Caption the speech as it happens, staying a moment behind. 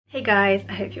Hey guys,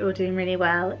 I hope you're all doing really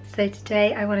well. So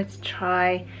today I wanted to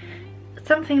try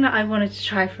something that I wanted to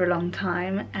try for a long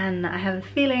time and I have a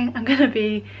feeling I'm gonna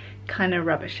be kind of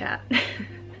rubbish at.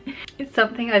 It's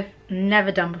something I've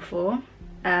never done before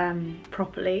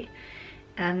properly,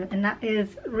 and that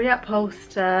is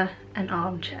reupholster an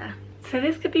armchair. So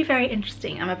this could be very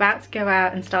interesting. I'm about to go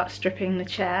out and start stripping the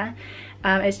chair.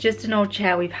 It's just an old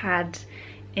chair we've had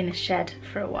in a shed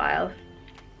for a while.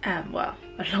 Well,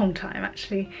 a long time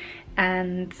actually,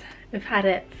 and we've had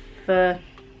it for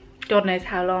God knows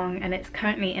how long, and it's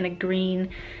currently in a green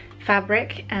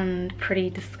fabric and pretty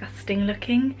disgusting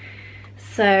looking,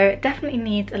 so it definitely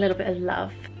needs a little bit of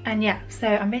love. And yeah, so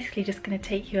I'm basically just going to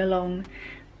take you along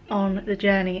on the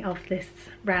journey of this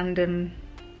random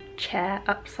chair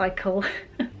upcycle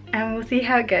and we'll see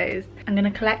how it goes. I'm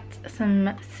going to collect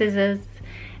some scissors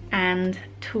and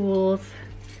tools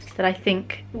that I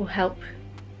think will help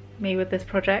me with this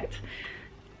project,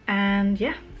 and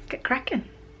yeah, let's get cracking,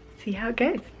 see how it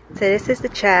goes. So this is the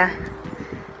chair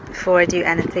before I do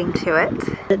anything to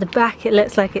it. At the back it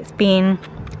looks like it's been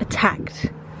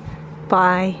attacked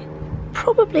by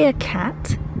probably a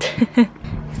cat.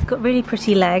 It's got really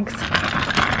pretty legs,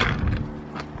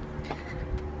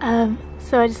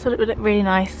 so I just thought it would look really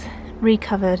nice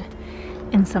recovered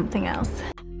in something else.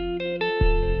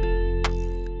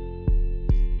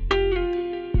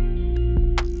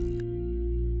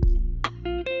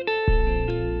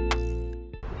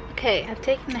 Okay, I've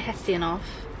taken the hessian off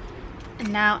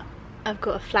and now I've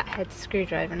got a flathead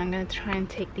screwdriver and I'm going to try and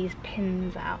take these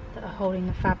pins out that are holding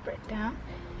the fabric down.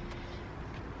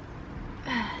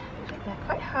 They're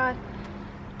quite hard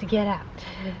to get out.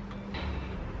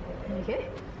 There we go.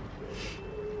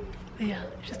 Yeah,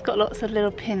 it's just got lots of little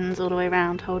pins all the way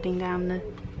around holding down the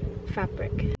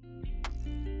fabric.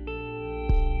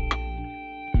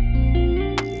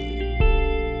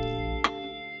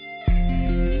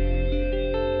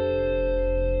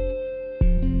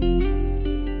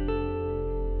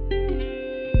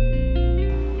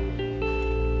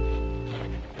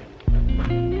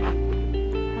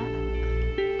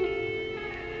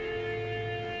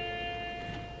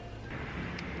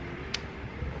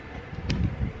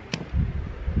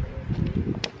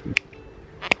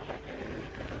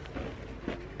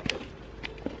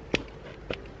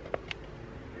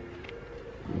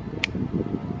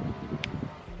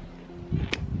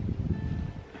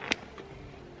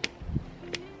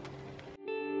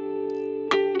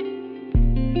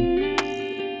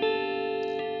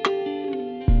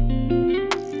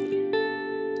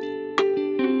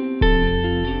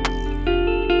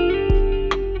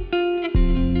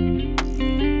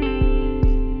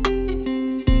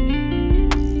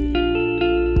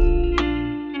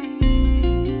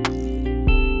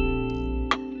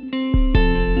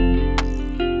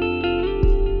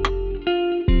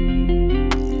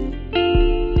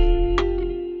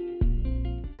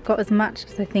 Got as much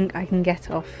as I think I can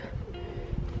get off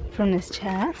from this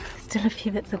chair. Still a few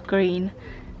bits of green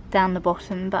down the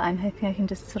bottom, but I'm hoping I can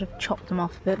just sort of chop them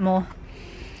off a bit more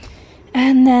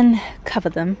and then cover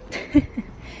them.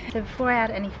 So before I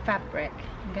add any fabric,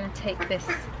 I'm going to take this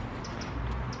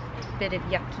bit of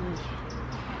yucky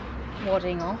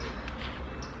wadding off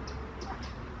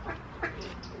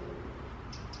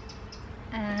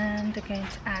and I'm going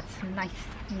to add some nice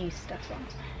new stuff on.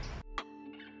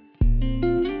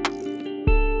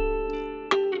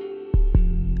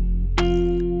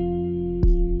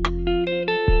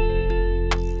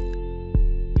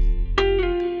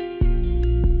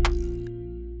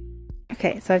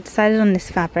 Okay, so I've decided on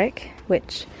this fabric,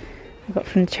 which I got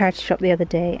from the charity shop the other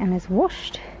day and is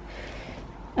washed.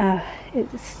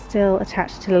 It's still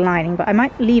attached to the lining, but I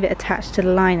might leave it attached to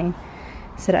the lining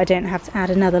so that I don't have to add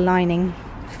another lining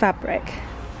fabric.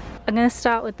 I'm going to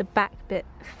start with the back bit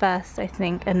first, I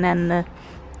think, and then the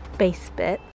base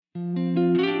bit.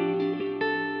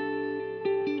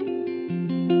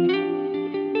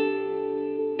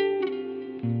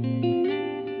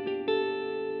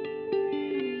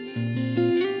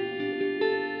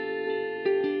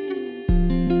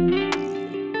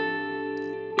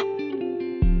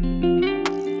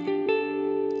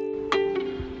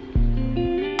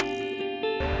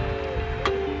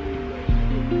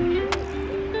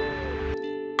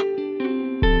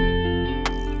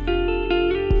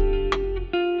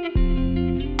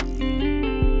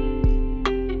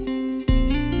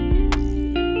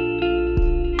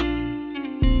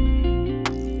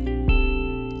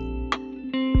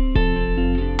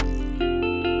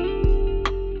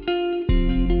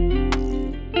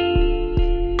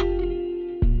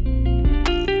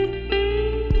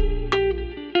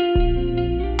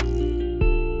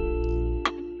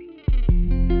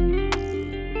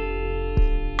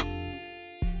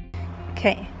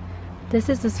 Okay, this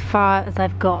is as far as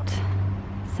I've got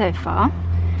so far.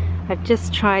 I've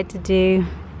just tried to do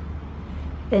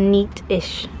a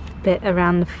neat-ish bit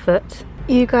around the foot.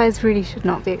 You guys really should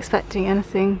not be expecting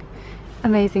anything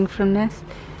amazing from this,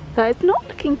 but it's not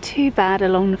looking too bad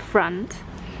along the front.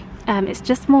 It's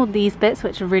just more these bits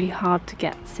which are really hard to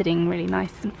get sitting really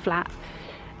nice and flat,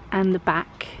 and the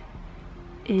back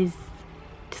is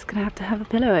just gonna have to have a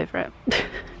pillow over it.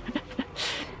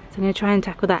 So I'm gonna try and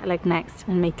tackle that leg next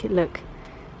and make it look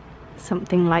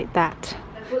something like that.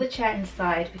 I put the chair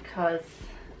inside because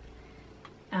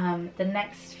the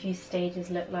next few stages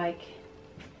look like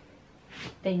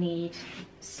they need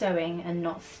sewing and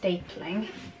not stapling.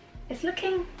 It's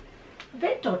looking a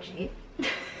bit dodgy.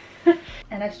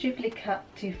 And I've stupidly cut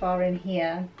too far in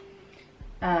here,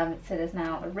 so there's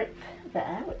now a rip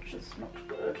there, which is not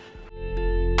good.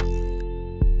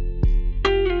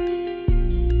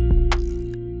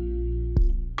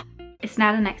 It's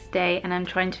now the next day and I'm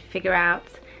trying to figure out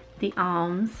the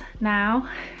arms now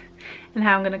and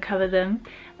how I'm going to cover them.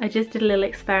 I just did a little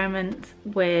experiment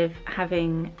with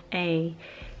having a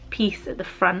piece at the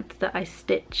front that I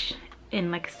stitch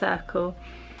in like a circle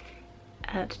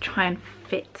to try and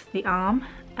fit the arm,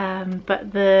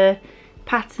 but the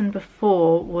pattern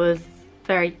before was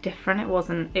very different.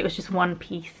 It was just one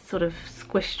piece sort of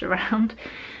squished around,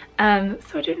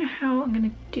 so I don't know how I'm going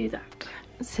to do that.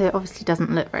 So it obviously doesn't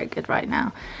look very good right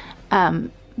now,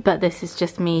 but this is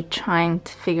just me trying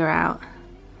to figure out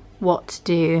what to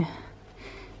do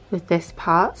with this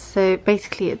part. So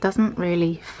basically it doesn't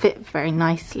really fit very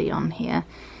nicely on here,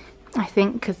 I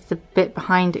think, because the bit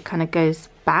behind it kind of goes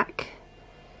back.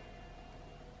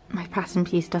 My pattern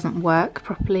piece doesn't work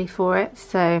properly for it,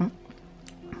 so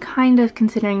I'm kind of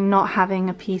considering not having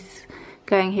a piece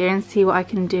going here and see what I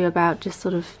can do about just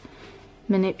sort of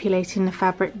manipulating the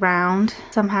fabric round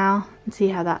somehow and see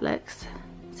how that looks.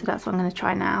 So that's what I'm going to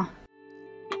try now.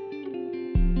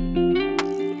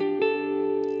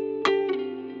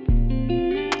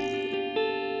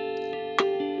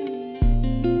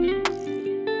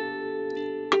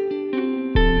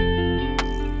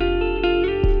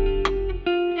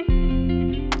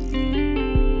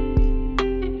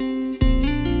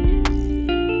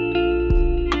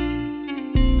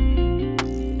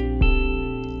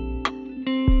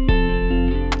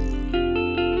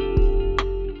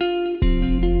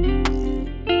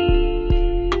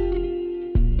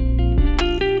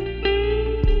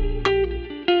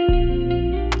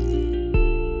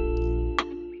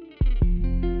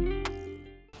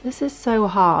 This is so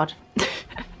hard.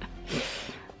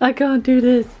 I can't do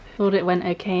this. Thought it went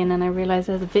okay, and then I realised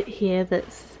there's a bit here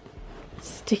that's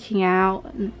sticking out,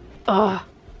 and oh,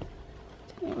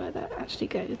 I don't know where that actually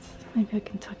goes. Maybe I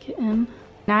can tuck it in.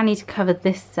 Now I need to cover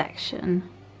this section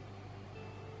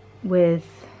with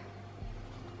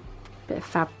a bit of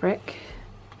fabric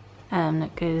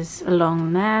that goes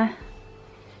along there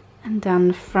and down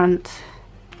the front,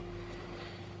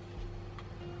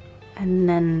 and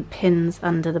then pins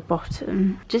under the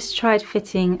bottom. Just tried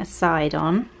fitting a side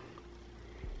on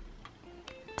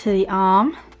to the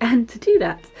arm, and to do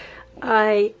that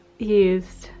I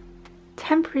used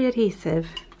temporary adhesive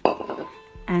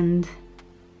and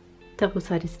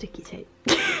double-sided sticky tape.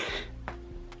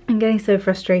 I'm getting so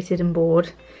frustrated and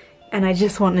bored, and I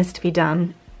just want this to be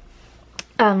done.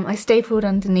 I stapled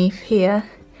underneath here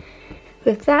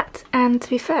with that, and to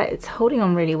be fair, it's holding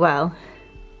on really well.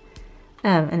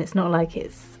 And it's not like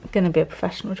it's going to be a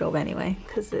professional job anyway,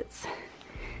 because it's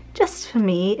just for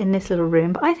me in this little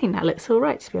room, but I think that looks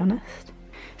alright, to be honest.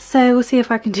 So we'll see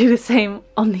if I can do the same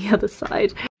on the other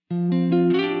side.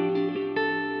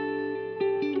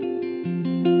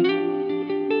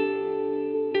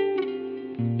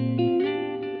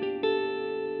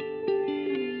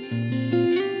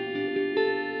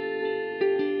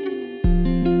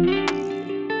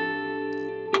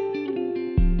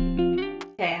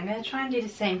 Okay, I'm going to try and do the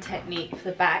same technique for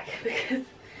the back, because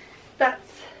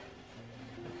that's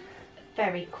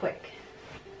very quick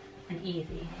and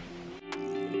easy.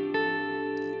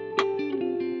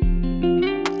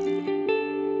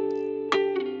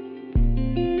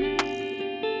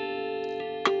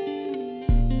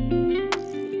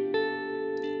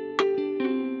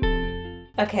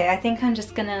 Okay, I think I'm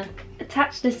just gonna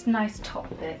attach this nice top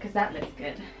bit, because that looks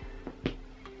good,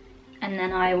 and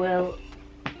then I will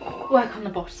work on the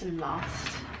bottom last.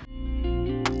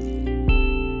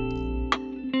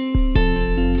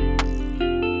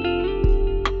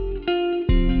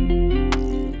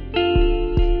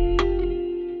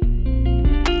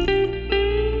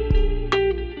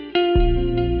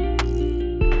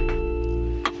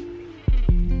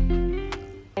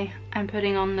 Okay, I'm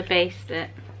putting on the base bit,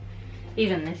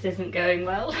 Even this isn't going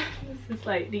well. This is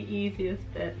like the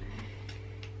easiest bit.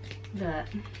 But,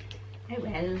 oh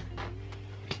well.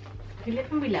 We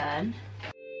live and we learn.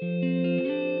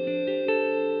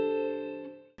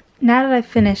 Now that I've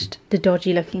finished the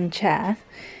dodgy looking chair,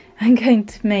 I'm going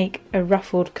to make a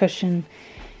ruffled cushion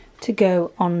to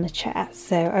go on the chair.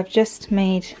 So I've just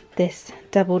made this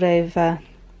doubled over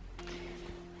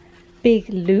big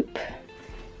loop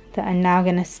that I'm now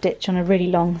going to stitch on a really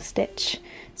long stitch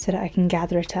so that I can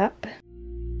gather it up.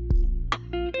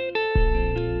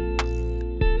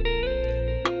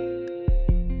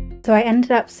 So I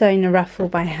ended up sewing the ruffle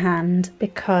by hand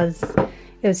because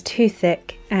it was too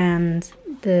thick and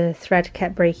the thread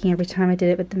kept breaking every time I did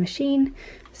it with the machine.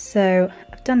 So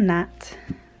I've done that.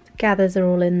 The gathers are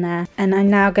all in there, and I'm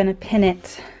now going to pin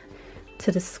it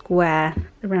to the square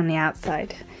around the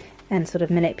outside and sort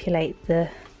of manipulate the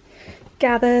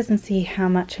gathers and see how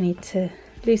much I need to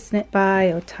loosen it by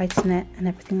or tighten it and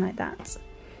everything like that.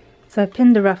 So I've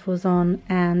pinned the ruffles on,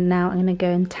 and now I'm going to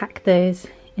go and tack those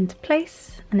into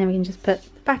place, and then we can just put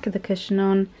the back of the cushion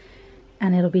on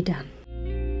and it'll be done.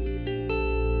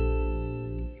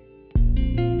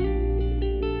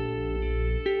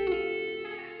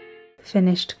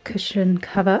 Finished cushion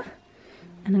cover,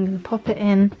 and I'm going to pop it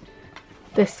in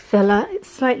this filler. It's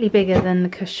slightly bigger than the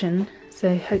cushion,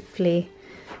 so hopefully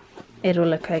it'll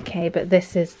look okay, but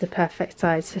this is the perfect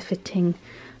size for fitting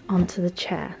onto the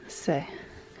chair. So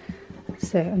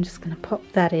I'm just going to pop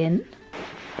that in.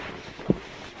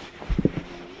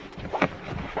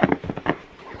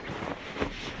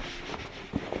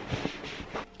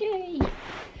 Yay!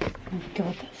 Oh my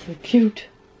god, that's so cute.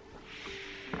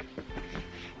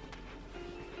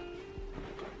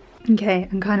 Okay,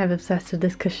 I'm kind of obsessed with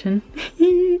this cushion.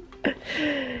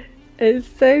 It's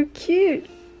so cute.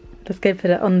 Let's go put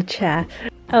it on the chair.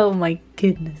 Oh my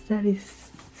goodness, that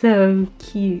is so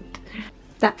cute.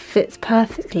 That fits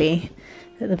perfectly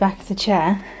at the back of the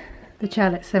chair. The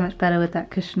chair looks so much better with that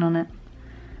cushion on it.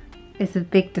 It's a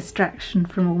big distraction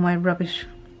from all my rubbish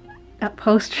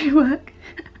upholstery work.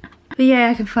 But yeah,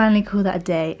 I can finally call that a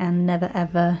day and never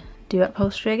ever do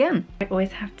upholstery again. I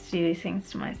always have to do these things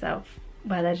to myself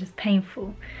where they're just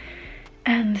painful.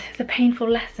 And it's a painful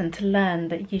lesson to learn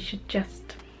that you should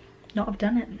just not have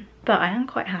done it. But I am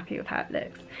quite happy with how it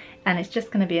looks. And it's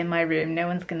just going to be in my room. No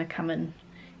one's going to come and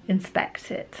inspect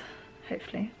it,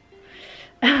 hopefully.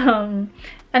 And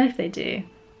if they do,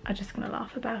 I'm just going to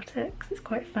laugh about it because it's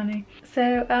quite funny.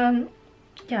 So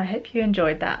yeah, I hope you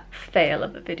enjoyed that fail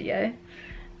of a video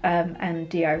and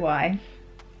DIY.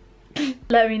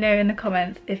 Let me know in the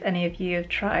comments if any of you have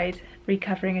tried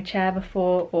recovering a chair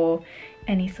before, or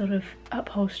any sort of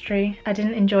upholstery. I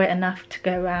didn't enjoy it enough to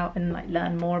go out and like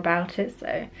learn more about it, so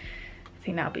I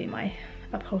think that'll be my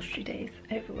upholstery days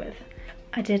over with.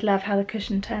 I did love how the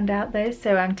cushion turned out though,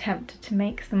 so I'm tempted to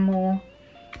make some more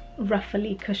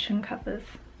ruffly cushion covers.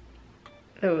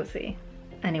 But we'll see.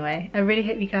 Anyway, I really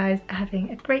hope you guys are having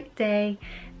a great day,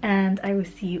 and I will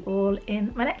see you all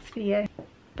in my next video.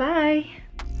 Bye!